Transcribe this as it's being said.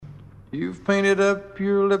You've painted up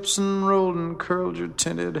your lips and rolled and curled your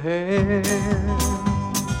tinted hair.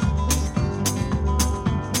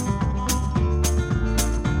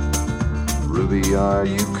 Ruby, are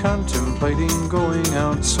you contemplating going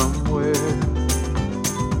out somewhere?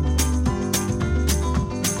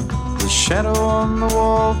 The shadow on the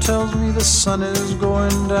wall tells me the sun is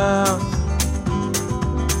going down.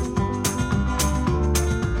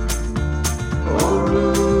 Oh,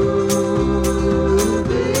 Ruby,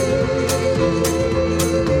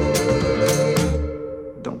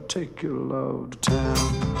 don't take your love to town.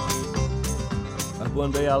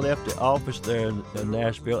 One day I left the office there in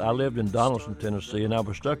Nashville. I lived in Donaldson, Tennessee, and I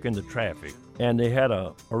was stuck in the traffic. And they had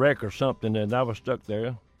a wreck or something, and I was stuck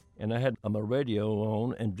there. And I had my radio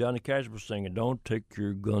on, and Johnny Cash was singing, "Don't take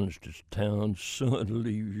your guns to town, son,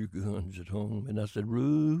 leave your guns at home." And I said,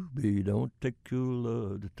 "Ruby, don't take your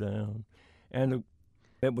love to town." And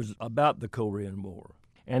it was about the Korean War.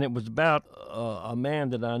 And it was about a man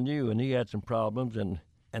that I knew, and he had some problems, and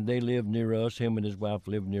they lived near us. Him and his wife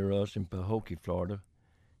lived near us in Pahokee, Florida.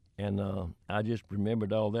 And I just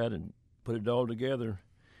remembered all that and put it all together.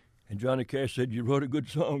 And Johnny Cash said, "You wrote a good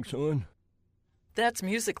song, son." That's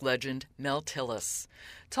music legend Mel Tillis,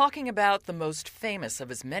 talking about the most famous of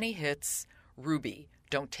his many hits, Ruby,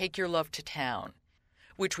 Don't Take Your Love to Town,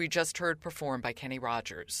 which we just heard performed by Kenny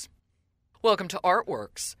Rogers. Welcome to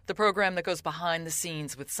Artworks, the program that goes behind the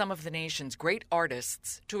scenes with some of the nation's great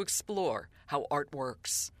artists to explore how art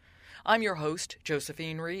works. I'm your host,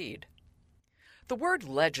 Josephine Reed. The word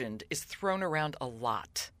legend is thrown around a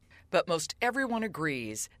lot, but most everyone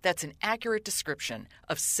agrees that's an accurate description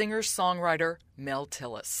of singer-songwriter Mel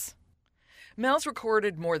Tillis. Mel's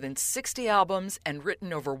recorded more than 60 albums and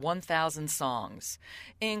written over 1,000 songs,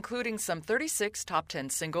 including some 36 top 10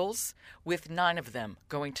 singles, with 9 of them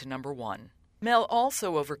going to number 1. Mel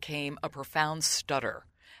also overcame a profound stutter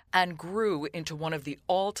and grew into one of the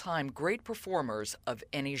all-time great performers of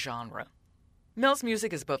any genre. Mel's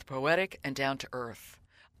music is both poetic and down-to-earth,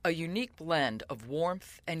 a unique blend of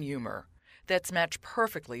warmth and humor that's matched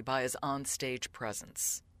perfectly by his on-stage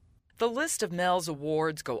presence. The list of Mel's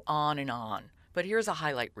awards go on, but here's a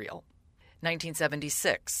highlight reel.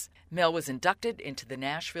 1976, Mel was inducted into the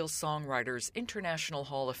Nashville Songwriters International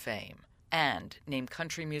Hall of Fame and named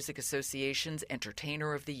Country Music Association's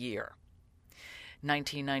Entertainer of the Year.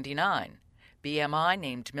 1999, BMI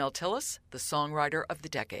named Mel Tillis the Songwriter of the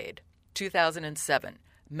Decade. 2007,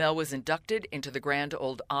 Mel was inducted into the Grand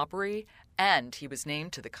Ole Opry, and he was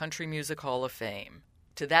named to the Country Music Hall of Fame.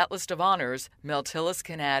 To that list of honors, Mel Tillis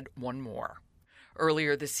can add one more.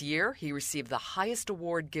 Earlier this year, he received the highest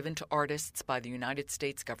award given to artists by the United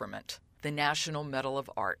States government, the National Medal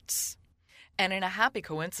of Arts. And in a happy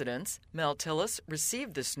coincidence, Mel Tillis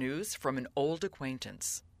received this news from an old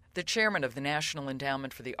acquaintance, the chairman of the National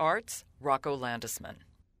Endowment for the Arts, Rocco Landisman.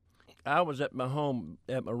 I was at my home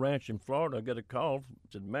at my ranch in Florida. I got a call,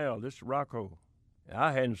 said, "Mel, this is Rocco."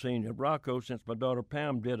 I hadn't seen Rocco since my daughter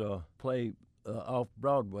Pam did a play off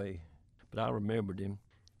Broadway, but I remembered him.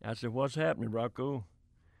 I said, "What's happening, Rocco?"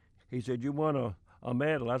 He said, "You won a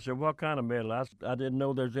medal." I said, "What kind of medal?" I didn't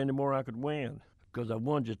know there's any more I could win, because I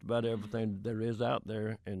won just about everything there is out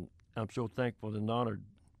there, and I'm so thankful and honored.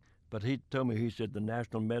 But he told me, he said, the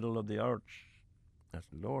National Medal of the Arts. I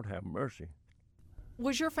said, "Lord have mercy."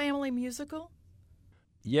 Was your family musical?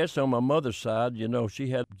 Yes, on my mother's side, she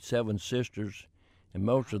had 7 sisters, and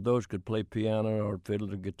most of those could play piano or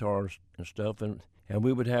fiddle or guitar and stuff. And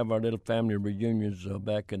we would have our little family reunions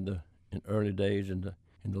back in the early days, in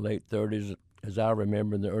the late 30s, as I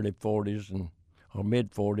remember, in the early 40s or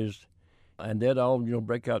mid 40s. And they'd all,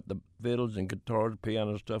 break out the fiddles and guitars,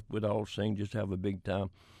 piano stuff. We'd all sing, just have a big time.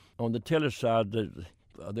 On the Tillis side,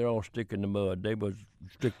 they're all stick in the mud. They was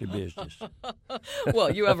strictly business.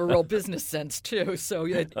 Well, you have a real business sense, too, so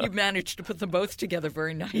you managed to put them both together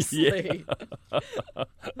very nicely. Yeah.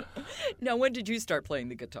 Now, when did you start playing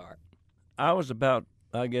the guitar? I was about,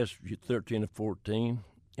 13 or 14,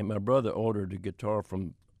 and my brother ordered a guitar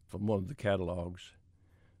from one of the catalogs.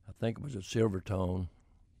 I think it was a Silvertone,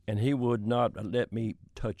 and he would not let me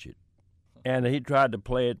touch it. And he tried to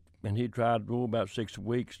play it, and he tried about 6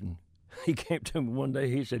 weeks, and he came to me one day.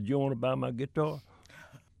 He said, "You want to buy my guitar?"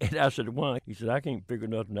 And I said, "Why?" He said, "I can't figure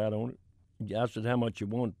nothing out on it." I said, "How much you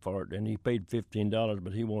want for it?" And he paid $15,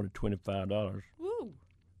 but he wanted $25. Woo.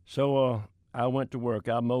 So I went to work.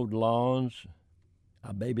 I mowed lawns.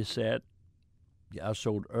 I babysat. I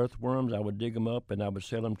sold earthworms. I would dig them up, and I would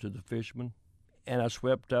sell them to the fishermen. And I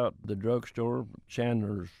swept out the drugstore,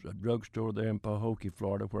 Chandler's drugstore there in Pahokee,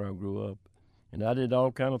 Florida, where I grew up. And I did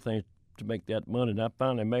all kind of things to make that money, and I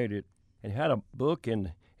finally made it. And had a book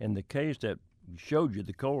in the case that showed you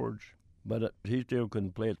the chords. but he still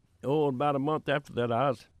couldn't play it. Oh, about a month after that, I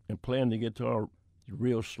was playing the guitar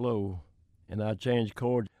real slow, and I changed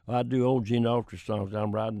chords. I do old Gene Autry songs.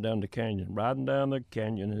 I'm riding down the canyon,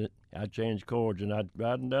 and I changed chords, and I'm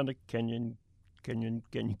riding down the canyon.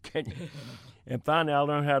 And finally, I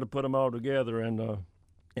learned how to put them all together,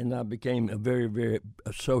 and I became a very, very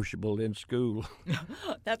sociable in school.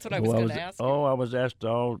 That's what I was going to ask you. Oh, I was asked to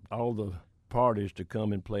all the parties to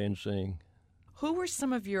come and play and sing. Who were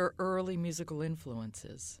some of your early musical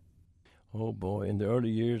influences? Oh, boy, in the early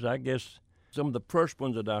years, I guess some of the first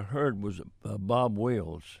ones that I heard was Bob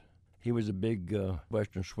Wills. He was a big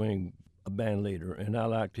Western swing band leader, and I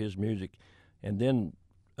liked his music. And then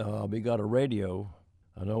we got a radio,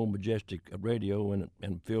 an old Majestic radio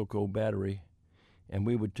and Philco battery, and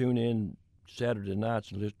we would tune in Saturday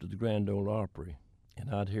nights and listen to the Grand Ole Opry.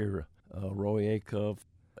 And I'd hear Roy Acuff,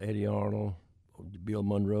 Eddie Arnold, Bill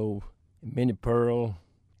Monroe, Minnie Pearl,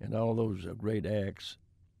 and all those great acts.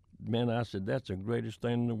 Man, I said, that's the greatest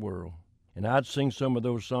thing in the world. And I'd sing some of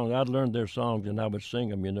those songs. I'd learn their songs, and I would sing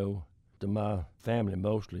them, to my family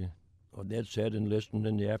mostly. Or they'd sit and listen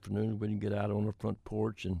in the afternoon. We'd get out on the front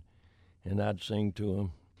porch, and I'd sing to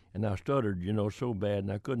them. And I stuttered, so bad,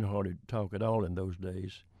 and I couldn't hardly talk at all in those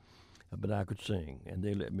days. But I could sing, and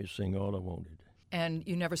they let me sing all I wanted. And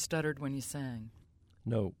you never stuttered when you sang?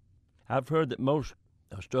 No. I've heard that most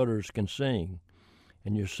stutterers can sing,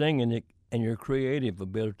 and your singing and your creative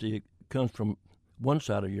ability comes from one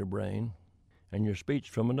side of your brain, and your speech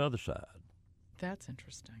from another side. That's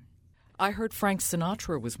interesting. I heard Frank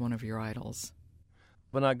Sinatra was one of your idols.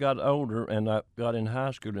 When I got older and I got in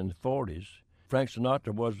high school in the 40s, Frank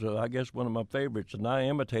Sinatra was, I guess, one of my favorites, and I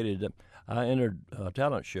imitated him. I entered a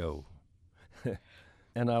talent show,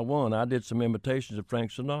 and I won. I did some imitations of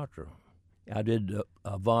Frank Sinatra. I did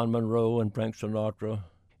Vaughn Monroe and Frank Sinatra,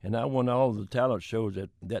 and I won all the talent shows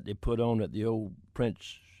that they put on at the old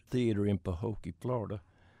Prince Theater in Pahokee, Florida.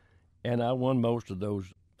 And I won most of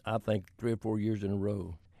those, I think, 3 or 4 years in a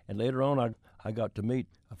row. And later on, I got to meet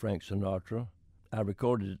Frank Sinatra. I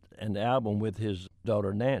recorded an album with his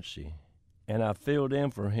daughter, Nancy, and I filled in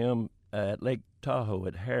for him at Lake Tahoe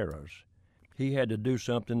at Harrah's. He had to do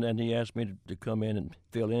something, and he asked me to come in and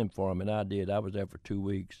fill in for him, and I did. I was there for 2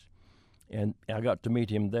 weeks, and I got to meet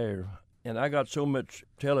him there. And I got so much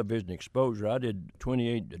television exposure. I did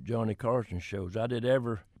 28 Johnny Carson shows. I did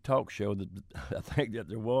every talk show that I think that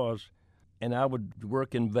there was. And I would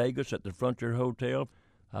work in Vegas at the Frontier Hotel.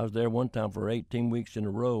 I was there one time for 18 weeks in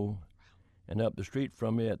a row. And up the street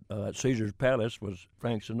from me at Caesar's Palace was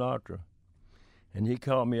Frank Sinatra. And he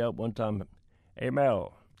called me up one time. Hey,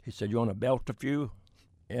 Mel, he said, you want to belt a few?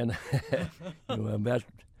 And that's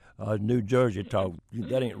New Jersey talk.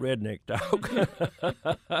 That ain't redneck talk.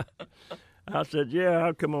 I said, yeah,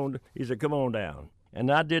 I'll come on. He said, come on down.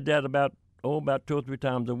 And I did that about 2 or 3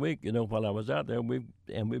 times a week, while I was out there. We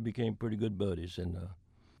became pretty good buddies. And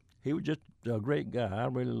he was just a great guy. I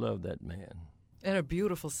really loved that man. And a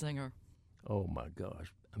beautiful singer. Oh, my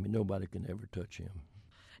gosh. I mean, nobody can ever touch him.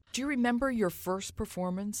 Do you remember your first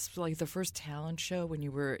performance, like the first talent show when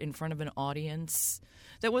you were in front of an audience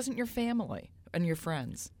that wasn't your family and your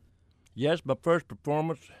friends? Yes, my first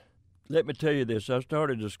performance. Let me tell you this. I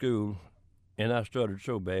started to school, and I stuttered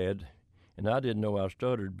so bad, and I didn't know I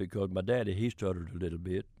stuttered because my daddy, he stuttered a little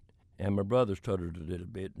bit, and my brother stuttered a little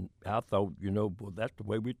bit, and I thought, well, that's the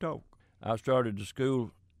way we talk. I started to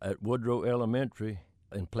school at Woodrow Elementary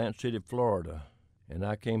in Plant City, Florida, and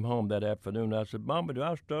I came home that afternoon. I said, Mama, do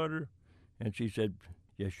I stutter? And she said,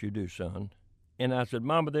 yes, you do, son. And I said,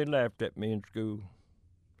 Mama, they laughed at me in school.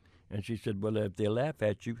 And she said, well, if they laugh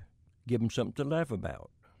at you, give them something to laugh about.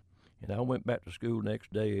 And I went back to school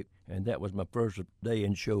next day, and that was my first day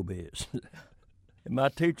in showbiz. And my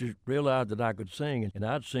teachers realized that I could sing, and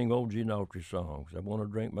I'd sing old Gene Autry songs. I want to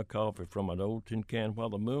drink my coffee from an old tin can while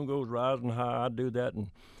the moon goes rising high. I'd do that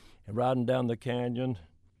and riding down the canyon.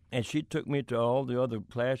 And she took me to all the other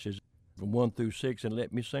classes from 1 through 6 and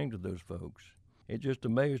let me sing to those folks. It just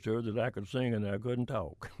amazed her that I could sing and I couldn't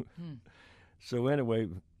talk. So anyway,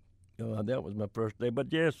 that was my first day.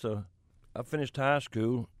 But yes, I finished high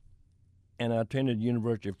school, and I attended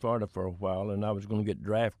University of Florida for a while, and I was going to get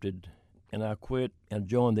drafted, and I quit and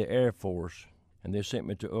joined the Air Force, and they sent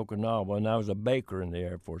me to Okinawa, and I was a baker in the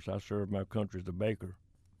Air Force. I served my country as a baker.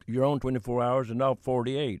 You're on 24 hours and off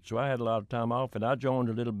 48, so I had a lot of time off, and I joined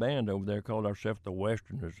a little band over there called ourselves the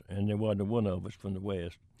Westerners, and there wasn't one of us from the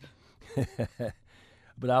West.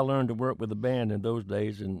 But I learned to work with a band in those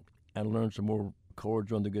days, and I learned some more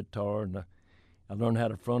chords on the guitar, and I learned how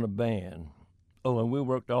to front a band. Oh, and we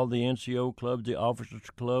worked all the NCO clubs, the Officers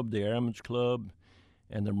Club, the Airmen's Club,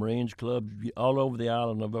 and the Marines clubs all over the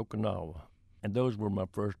island of Okinawa. And those were my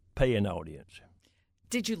first paying audience.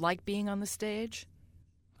 Did you like being on the stage?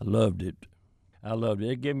 I loved it. I loved it.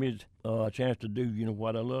 It gave me a chance to do,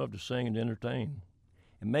 what I love, to sing and entertain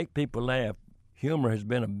and make people laugh. Humor has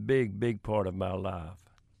been a big, big part of my life.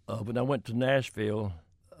 When I went to Nashville,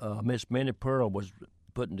 Miss Minnie Pearl was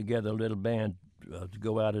putting together a little band to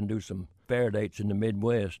go out and do some fair dates in the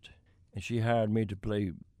Midwest, and she hired me to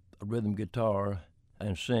play a rhythm guitar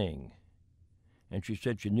and sing. And she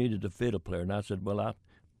said she needed a fiddle player, and I said, well,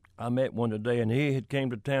 I met one today, and he had came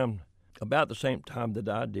to town about the same time that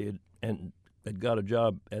I did, and had got a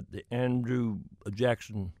job at the Andrew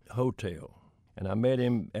Jackson Hotel. And I met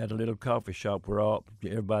him at a little coffee shop where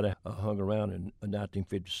everybody hung around in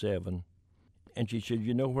 1957. And she said,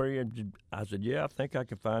 you know where he is? I said, yeah, I think I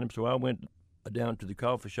can find him. So I went down to the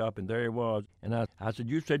coffee shop, and there he was. And I said,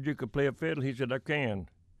 you said you could play a fiddle? He said, I can.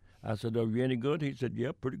 I said, are you any good? He said,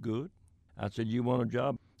 yeah, pretty good. I said, you want a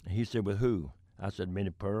job? He said, with who? I said,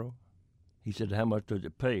 Minnie Pearl. He said, how much does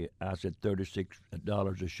it pay? I said,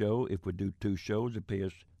 $36 a show. If we do 2 shows, it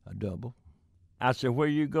pays a double. I said, where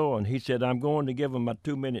you going? He said, I'm going to give him my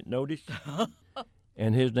 2-minute notice.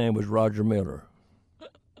 And his name was Roger Miller.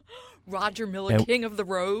 Roger Miller, King of the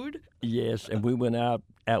Road? Yes, and we went out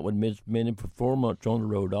with Miss Minnie for 4 months on the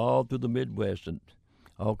road, all through the Midwest, and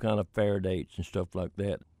all kind of fair dates and stuff like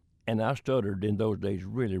that. And I stuttered in those days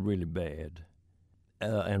really, really bad.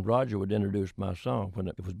 And Roger would introduce my song. When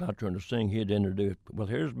it was my turn to sing, he'd introduce, well,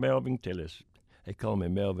 here's Melvin Tillis. They called me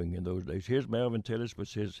Melvin in those days. Here's Melvin Tillis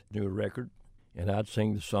was his new record. And I'd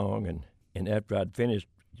sing the song, and after I'd finished,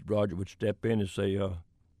 Roger would step in and say,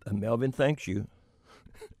 Melvin thanks you.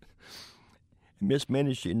 Miss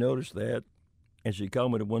Minnie, she noticed that, and she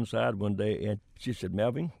called me to one side one day, and she said,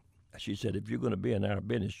 Melvin, she said, if you're going to be in our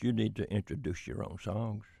business, you need to introduce your own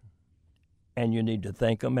songs. And you need to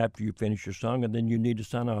thank them after you finish your song, and then you need to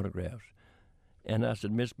sign autographs. And I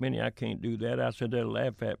said, Miss Minnie, I can't do that. I said, they'll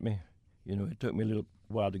laugh at me. It took me a little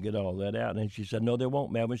while to get all that out. And she said, no, they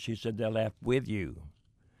won't, Melvin. She said, they'll laugh with you.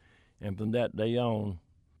 And from that day on,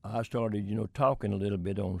 I started, talking a little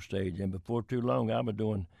bit on stage. And before too long, I was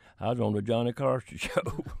on the Johnny Carson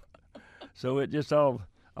show. So it just all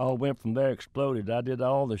went from there, exploded. I did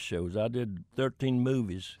all the shows. I did 13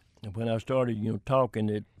 movies. And when I started,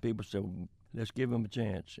 talking, people said, let's give him a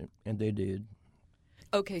chance. And they did.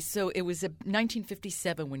 Okay, so it was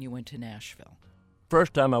 1957 when you went to Nashville.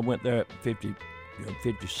 First time I went there at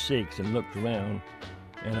 56 and looked around,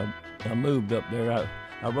 and I moved up there.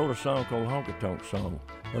 I wrote a song called Honky Tonk Song.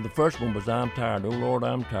 Well, the first one was I'm Tired, Oh Lord,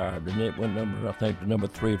 I'm Tired, and it went to number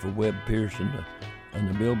 3 for Webb Pierce in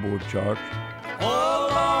the Billboard charts. Oh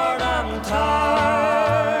Lord, I'm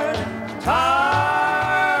tired,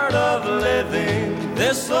 tired of living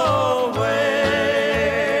this old way.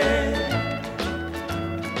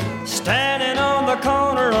 Standing on the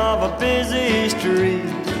corner of a busy street,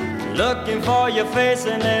 looking for your face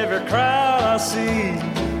in every crowd I see,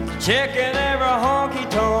 checking every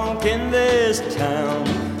honky-tonk in this town,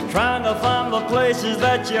 trying to find the places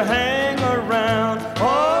that you hang around.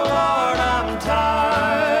 Oh Lord, I'm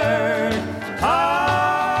tired,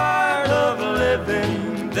 tired of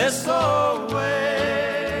living this old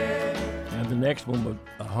way. And the next one was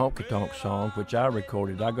a honky-tonk song, which I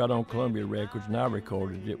recorded. I got on Columbia Records, and I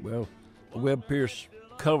recorded it. Well, Webb Pierce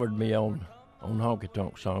covered me on Honky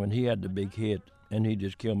Tonk Song, and he had the big hit, and he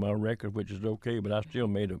just killed my record, which is okay, but I still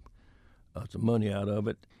made some money out of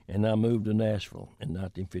it, and I moved to Nashville in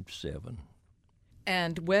 1957.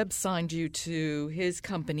 And Webb signed you to his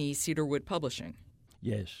company, Cedarwood Publishing.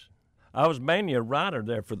 Yes. I was mainly a writer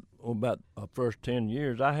there for about the first 10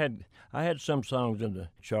 years. I had some songs in the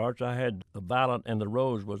charts. I had Violet and the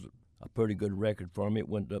Rose was a pretty good record for me. It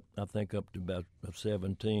went up, I think, up to about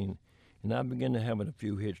 17. And I began to having a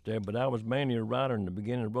few hits there, but I was mainly a writer in the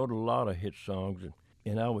beginning. I wrote a lot of hit songs,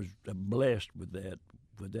 and I was blessed with that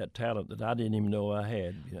talent that I didn't even know I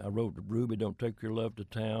had. I wrote Ruby, Don't Take Your Love to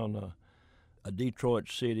Town, a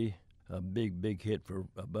Detroit City, a big hit for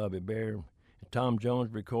Bobby Bear. Tom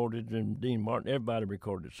Jones recorded, and Dean Martin, everybody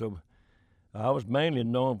recorded. So I was mainly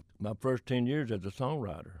known my first 10 years as a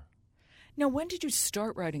songwriter. Now, when did you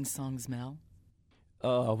start writing songs, Mel?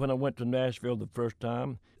 When I went to Nashville the first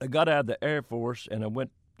time. I got out of the Air Force, and I went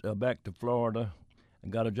back to Florida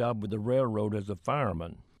and got a job with the railroad as a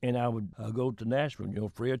fireman. And I would go to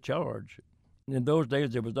Nashville, free of charge. And in those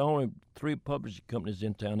days, there was only 3 publishing companies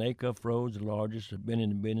in town. Acuff Rose, the largest, had been in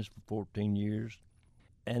the business for 14 years.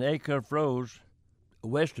 And Acuff Rose,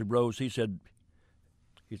 Wesley Rose, he said,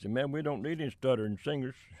 man, we don't need any stuttering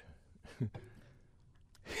singers.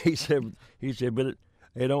 he said, but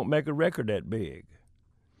they don't make a record that big.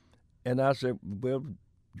 And I said, well,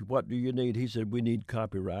 what do you need? He said, we need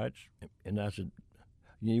copyrights. And I said,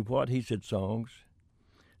 you need what? He said, songs.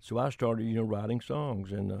 So I started, writing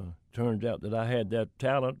songs, and turns out that I had that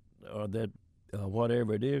talent, or that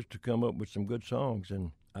whatever it is, to come up with some good songs.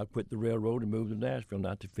 And I quit the railroad and moved to Nashville in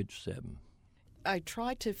 1957. I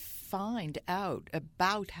tried to find out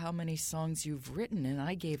about how many songs you've written, and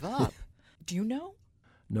I gave up. Do you know?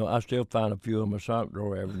 No, I still find a few in my sock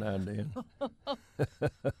drawer every now and then.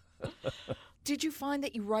 Did you find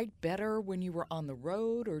that you write better when you were on the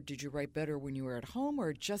road, or did you write better when you were at home,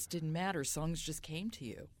 or it just didn't matter? Songs just came to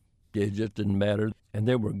you? It just didn't matter. And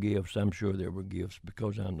there were gifts. I'm sure there were gifts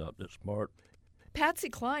because I'm not that smart. Patsy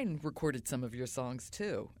Cline recorded some of your songs,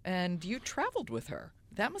 too, and you traveled with her.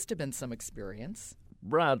 That must have been some experience.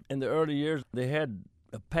 Right. In the early years, they had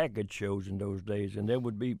package shows in those days, and there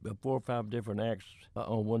would be 4 or 5 different acts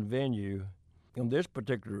on one venue. On this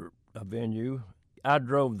particular venue, I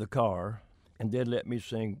drove the car, and they'd let me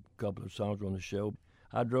sing a couple of songs on the show.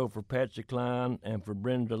 I drove for Patsy Cline and for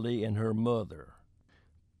Brenda Lee and her mother.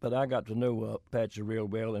 But I got to know Patsy real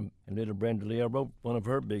well, and little Brenda Lee. I wrote one of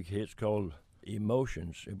her big hits called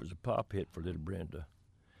Emotions. It was a pop hit for little Brenda.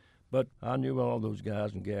 But I knew all those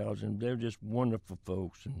guys and gals, and they're just wonderful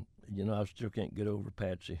folks. And, I still can't get over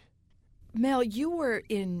Patsy. Mel, you were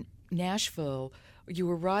in Nashville. You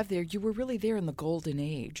arrived there. You were really there in the golden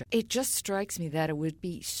age. It just strikes me that it would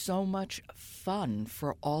be so much fun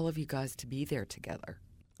for all of you guys to be there together.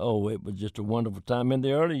 Oh, it was just a wonderful time. In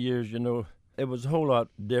the early years, it was a whole lot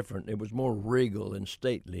different. It was more regal and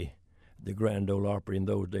stately, the Grand Ole Opry in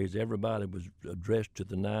those days. Everybody was dressed to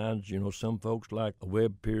the nines. Some folks like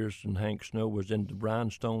Webb Pierce and Hank Snow was in the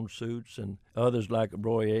rhinestone suits, and others like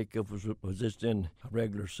Roy Acuff was just in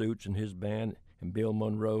regular suits in his band, and Bill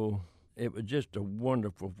Monroe. It was just a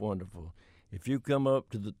wonderful, wonderful. If you come up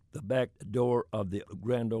to the back door of the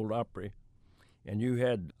Grand Ole Opry and you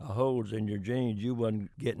had holes in your jeans, you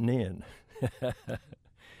wasn't getting in.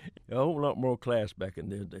 A whole lot more class back in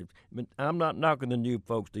those days. I'm not knocking the new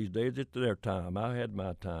folks these days. It's their time. I had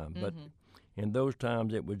my time. But in those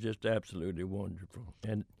times, it was just absolutely wonderful.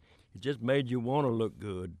 And it just made you want to look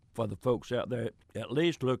good for the folks out there. At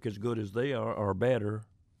least look as good as they are or better.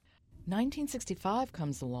 1965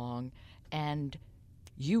 comes along, and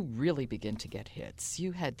you really begin to get hits.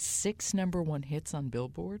 You had 6 #1 hits on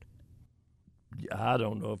Billboard. I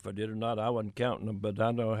don't know if I did or not. I wasn't counting them, but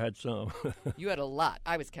I know I had some. You had a lot.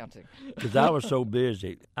 I was counting. Because I was so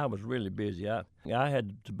busy. I was really busy. I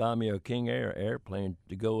had to buy me a King Air airplane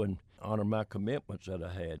to go and honor my commitments that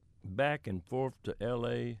I had. Back and forth to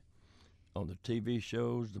L.A. on the TV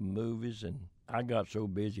shows, the movies, and I got so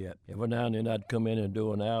busy. Every now and then I'd come in and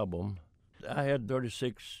do an album. I had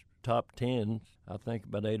 36 top 10s, I think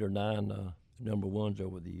about 8 or 9 #1s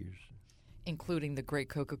over the years. Including the great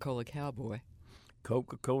Coca-Cola Cowboy.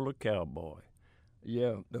 Coca-Cola Cowboy.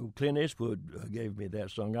 Yeah, Clint Eastwood gave me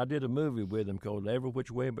that song. I did a movie with him called Every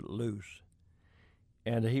Which Way But Loose.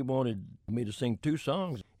 And he wanted me to sing 2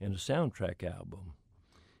 songs in the soundtrack album.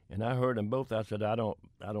 And I heard them both. I said, I don't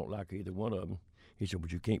like either one of them. He said,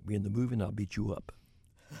 well, you can't be in the movie and I'll beat you up.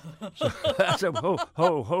 So I said, ho,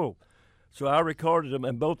 ho, ho. So I recorded them,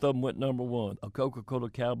 and both of them went #1, A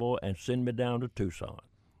Coca-Cola Cowboy and Send Me Down to Tucson.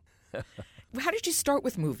 How did you start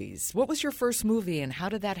with movies? What was your first movie, and how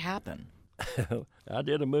did that happen? I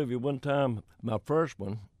did a movie one time, my first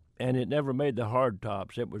one, and it never made the hard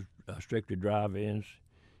tops. It was strictly drive-ins.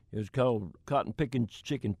 It was called Cotton Picking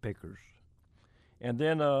Chicken Pickers. And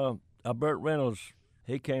then Burt Reynolds,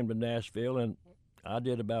 he came to Nashville, and I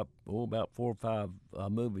did about 4 or 5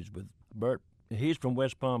 movies with Burt. He's from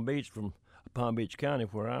West Palm Beach, from Palm Beach County,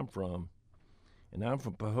 where I'm from. And I'm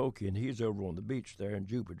from Pahokee, and he's over on the beach there in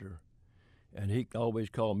Jupiter. And he always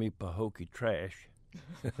called me Pahokee Trash.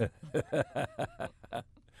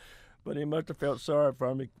 But he must have felt sorry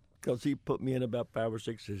for me because he put me in about 5 or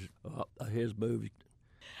 6 of his movies.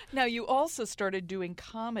 Now, you also started doing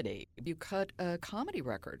comedy. You cut a comedy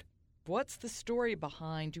record. What's the story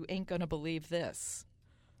behind You Ain't Gonna Believe This?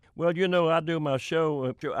 Well, I do my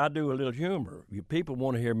show. I do a little humor. People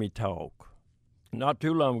want to hear me talk. Not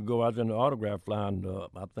too long ago, I was in the autograph line,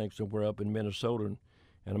 I think somewhere up in Minnesota,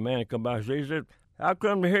 and a man come by and he said, "How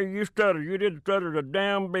come to hear you stutter? You didn't stutter a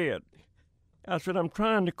damn bit." I said, "I'm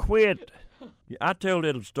trying to quit." I tell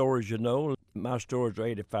little stories, My stories are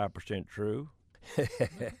 85% true.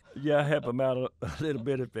 Yeah, I help them out a little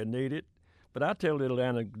bit if they need it. But I tell little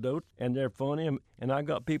anecdotes, and they're funny, and I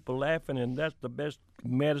got people laughing, and that's the best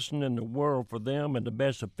medicine in the world for them and the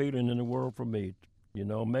best feeling in the world for me.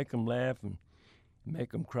 Make them laugh and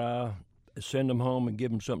make them cry, send them home and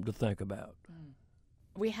give them something to think about.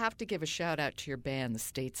 We have to give a shout-out to your band, the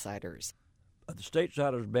Statesiders. The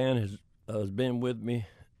Statesiders band has been with me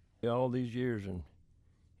all these years, and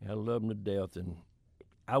I love them to death. And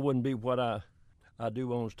I wouldn't be what I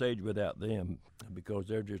do on stage without them, because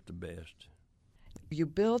they're just the best. You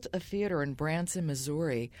built a theater in Branson,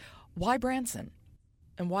 Missouri. Why Branson?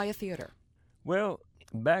 And why a theater? Well,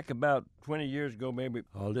 back about 20 years ago, maybe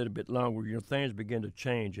a little bit longer, things began to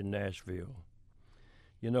change in Nashville.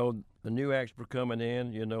 The new acts were coming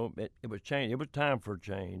in, it was change. It was time for a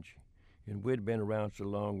change. And we'd been around so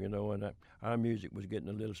long, and our music was getting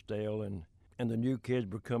a little stale, and the new kids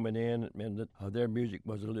were coming in, and their music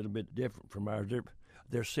was a little bit different from ours.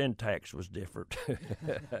 Their syntax was different.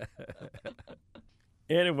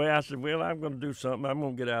 Anyway, I said, well, I'm going to do something. I'm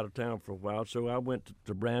going to get out of town for a while. So I went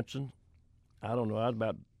to Branson. I don't know, I was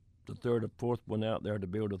about the third or fourth one out there to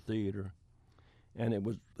build a theater. And it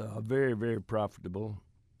was very, very profitable.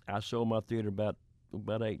 I sold my theater about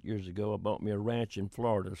 8 years ago. I bought me a ranch in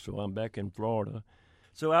Florida, so I'm back in Florida.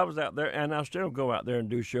 So I was out there, and I still go out there and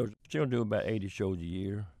do shows. Still do about 80 shows a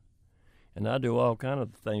year. And I do all kind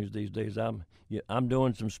of things these days. I'm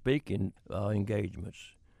doing some speaking engagements.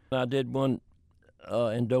 I did one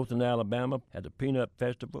in Dothan, Alabama, at the Peanut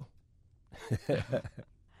Festival.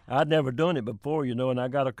 I'd never done it before, and I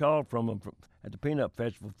got a call from them at the Peanut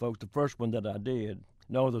Festival folks, the first one that I did.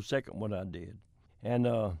 No, the second one I did. And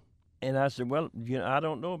I said, well, I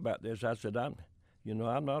don't know about this. I said, I'm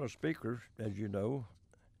not a speaker, as you know.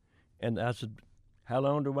 And I said, how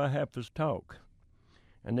long do I have to talk?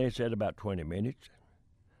 And they said about 20 minutes.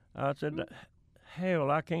 I said,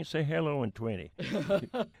 hell, I can't say hello in 20.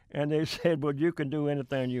 And they said, well, you can do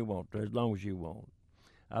anything you want to, as long as you want.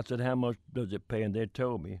 I said, how much does it pay? And they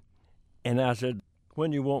told me. And I said,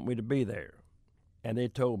 when you want me to be there? And they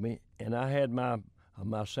told me. And I had my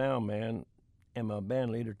sound man and my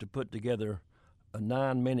band leader to put together a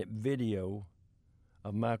 9-minute video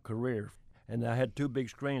of my career. And I had 2 big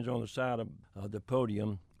screens on the side of the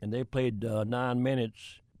podium, and they played 9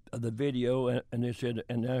 minutes of the video, and they said,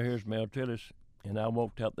 and now here's Mel Tillis. And I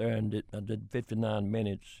walked out there and I did 59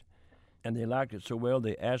 minutes, and they liked it so well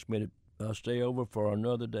they asked me to stay over for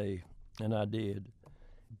another day, and I did.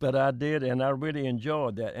 But I did, and I really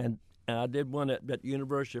enjoyed that. And I did one at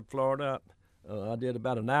University of Florida. I did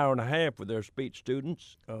about an hour and a half with their speech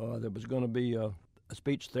students. There was going to be a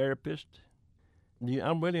speech therapist.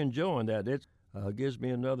 I'm really enjoying that. It gives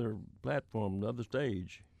me another platform, another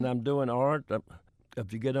stage. And I'm doing art.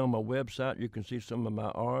 If you get on my website, you can see some of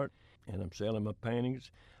my art, and I'm selling my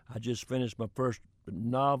paintings. I just finished my first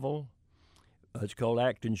novel. It's called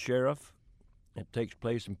Acting Sheriff. It takes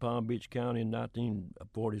place in Palm Beach County in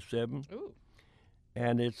 1947. Ooh.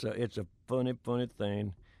 And it's a funny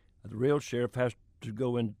thing. The real sheriff has to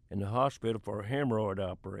go in the hospital for a hemorrhoid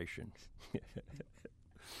operation.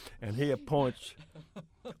 And he appoints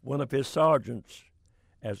one of his sergeants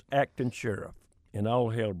as acting sheriff, and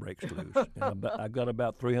all hell breaks loose. And I got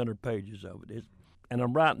about 300 pages of it. And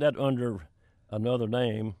I'm writing that under another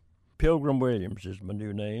name. Pilgrim Williams is my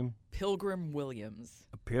new name. Pilgrim Williams.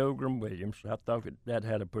 Pilgrim Williams. I thought that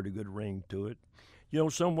had a pretty good ring to it.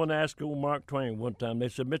 Someone asked old Mark Twain one time, they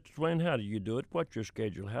said, Mr. Twain, how do you do it? What's your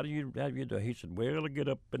schedule? How do you do it? He said, well, I get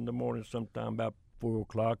up in the morning sometime about 4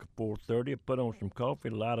 o'clock or 4:30, I put on some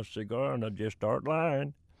coffee, light a cigar, and I just start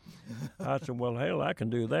lying. I said, well, hell, I can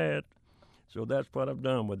do that. So that's what I've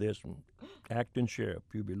done with this one. Acting Sheriff,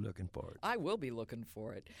 you'll be looking for it. I will be looking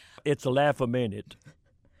for it. It's a laugh a minute.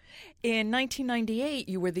 In 1998,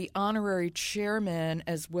 you were the honorary chairman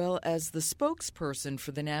as well as the spokesperson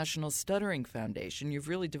for the National Stuttering Foundation. You've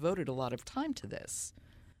really devoted a lot of time to this.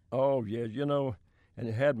 Oh, yeah, and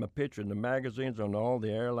it had my picture in the magazines on all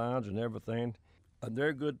the airlines and everything.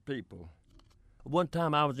 They're good people. One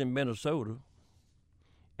time I was in Minnesota,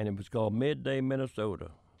 and it was called Midday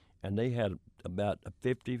Minnesota, and they had about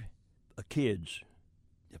 50 kids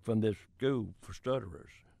from this school for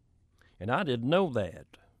stutterers. And I didn't know that.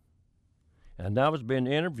 And I was being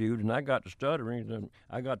interviewed, and I got to stuttering, and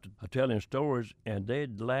I got to telling stories, and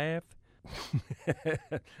they'd laugh. I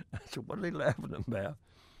said, what are they laughing about?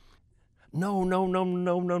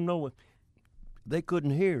 No. They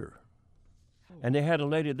couldn't hear. And they had a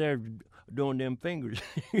lady there doing them fingers,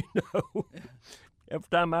 Every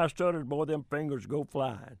time I stuttered, boy, them fingers go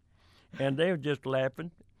flying. And they were just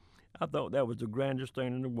laughing. I thought that was the grandest thing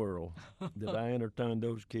in the world, that I entertained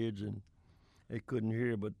those kids, and they couldn't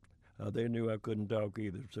hear, but they knew I couldn't talk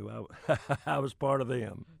either, so I was part of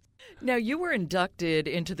them. Now, you were inducted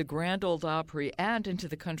into the Grand Ole Opry and into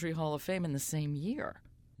the Country Hall of Fame in the same year.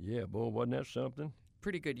 Yeah, boy, wasn't that something?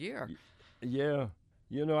 Pretty good year. Yeah.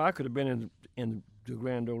 I could have been in the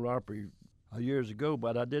Grand Ole Opry years ago,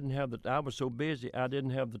 but I was so busy, I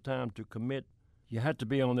didn't have the time to commit. You had to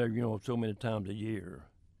be on there, so many times a year.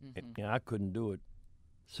 And I couldn't do it.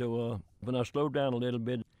 So when I slowed down a little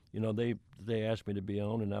bit, they asked me to be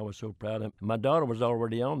on, and I was so proud of them. My daughter was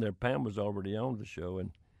already on there. Pam was already on the show,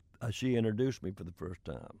 and she introduced me for the first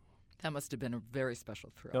time. That must have been a very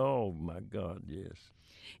special thrill. Oh, my God, yes.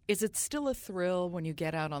 Is it still a thrill when you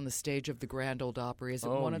get out on the stage of the Grand Ole Opry? Is it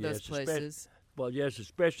one of those places? Well, yes,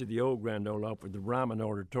 especially the old Grand Ole Opry, the Ryman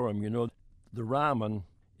Auditorium. The Ryman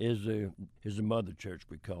is a mother church,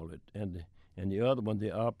 we call it, and the other one, the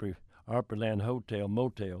Opryland Hotel,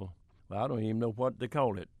 Motel. Well, I don't even know what they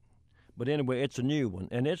call it. But anyway, it's a new one,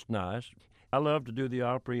 and it's nice. I love to do the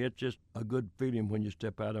Opry. It's just a good feeling when you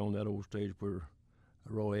step out on that old stage where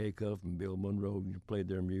Roy Acuff and Bill Monroe, you played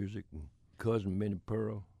their music, and Cousin Minnie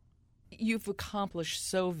Pearl. You've accomplished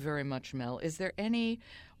so very much, Mel. Is there any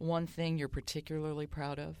one thing you're particularly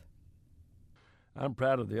proud of? I'm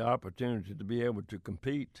proud of the opportunity to be able to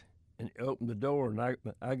compete and open the door. And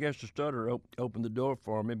I guess the stutter opened the door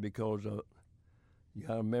for me because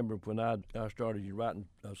I remember when I started writing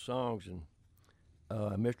songs, and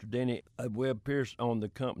Mr. Denny, Webb Pierce owned the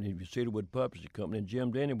company, the Cedarwood Puppetry Company, and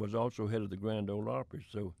Jim Denny was also head of the Grand Ole Opry.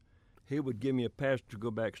 So he would give me a pass to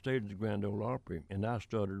go backstage at the Grand Ole Opry, and I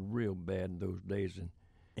stuttered real bad in those days.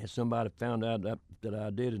 And somebody found out that I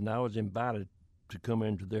did, and I was invited to come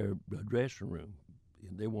into their dressing room.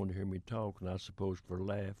 And they wanted to hear me talk, and I suppose for a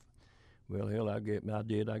laugh. Well, hell, I gave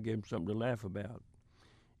them something to laugh about.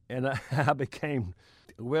 And I became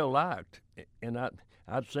well-liked, and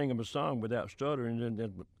I'd sing them a song without stuttering, and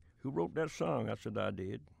then, who wrote that song? I said, I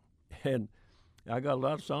did. And I got a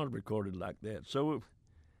lot of songs recorded like that. So,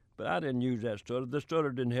 but I didn't use that stutter. The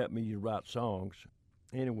stutter didn't help me write songs.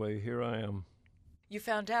 Anyway, here I am. You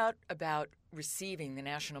found out about receiving the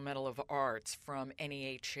National Medal of Arts from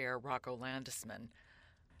NEA Chair Rocco Landesman.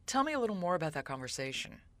 Tell me a little more about that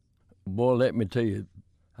conversation. Boy, let me tell you,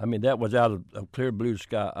 that was out of clear blue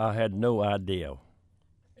sky. I had no idea.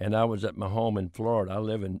 And I was at my home in Florida. I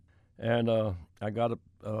live in, and I got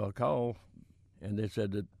a call, and they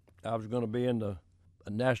said that I was going to be in the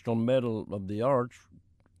National Medal of the Arts.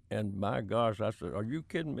 And my gosh, I said, are you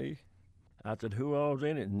kidding me? I said, who all's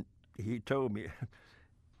in it? And he told me.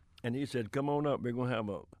 And he said, come on up. We're going to have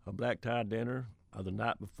a black tie dinner the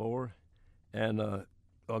night before. And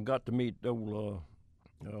I got to meet old,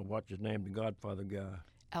 what's his name, the Godfather guy.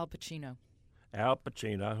 Al Pacino. Al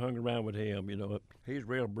Pacino. I hung around with him, He's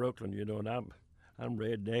real Brooklyn, and I'm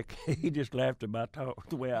redneck. He just laughed at my talk,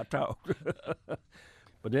 the way I talked.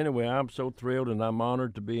 But anyway, I'm so thrilled, and I'm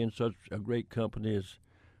honored to be in such a great company as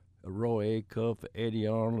Roy Acuff, Eddie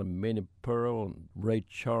Arnold, and Minnie Pearl, and Ray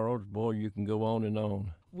Charles. Boy, you can go on and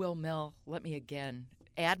on. Well, Mel, let me again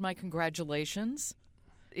add my congratulations.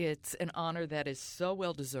 It's an honor that is so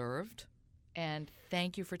well-deserved, and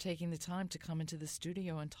thank you for taking the time to come into the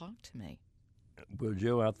studio and talk to me. Well,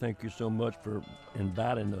 Joe, I thank you so much for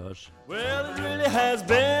inviting us. Well, it really has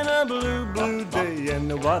been a blue, blue day, and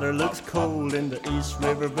the water looks cold in the East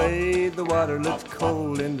River Bay. The water looks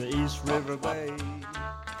cold in the East River Bay.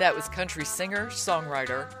 That was country singer,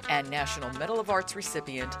 songwriter, and National Medal of Arts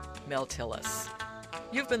recipient Mel Tillis.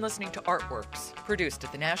 You've been listening to Artworks, produced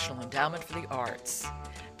at the National Endowment for the Arts.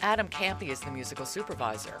 Adam Campy is the musical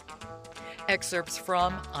supervisor. Excerpts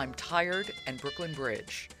from I'm Tired and Brooklyn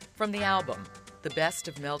Bridge, from the album The Best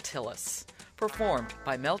of Mel Tillis, performed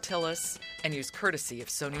by Mel Tillis and used courtesy of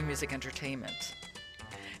Sony Music Entertainment.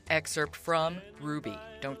 Excerpt from Ruby,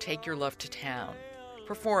 Don't Take Your Love to Town,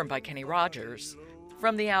 performed by Kenny Rogers,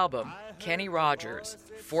 from the album Kenny Rogers,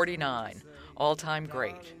 49, All-Time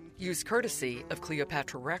Great, used courtesy of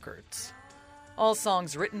Cleopatra Records. All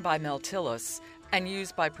songs written by Mel Tillis and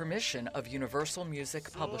used by permission of Universal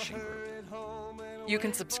Music Publishing Group. You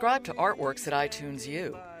can subscribe to Artworks at iTunes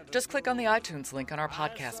U. Just click on the iTunes link on our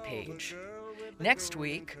podcast page. Next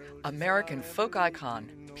week, American folk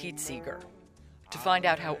icon Pete Seeger. To find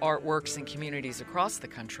out how art works in communities across the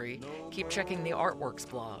country, keep checking the Artworks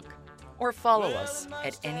blog. Or follow us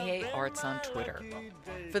at NEA Arts on Twitter.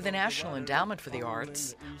 For the National Endowment for the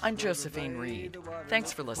Arts, I'm Josephine Reed.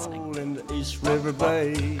 Thanks for listening. In the East River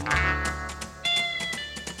Bay.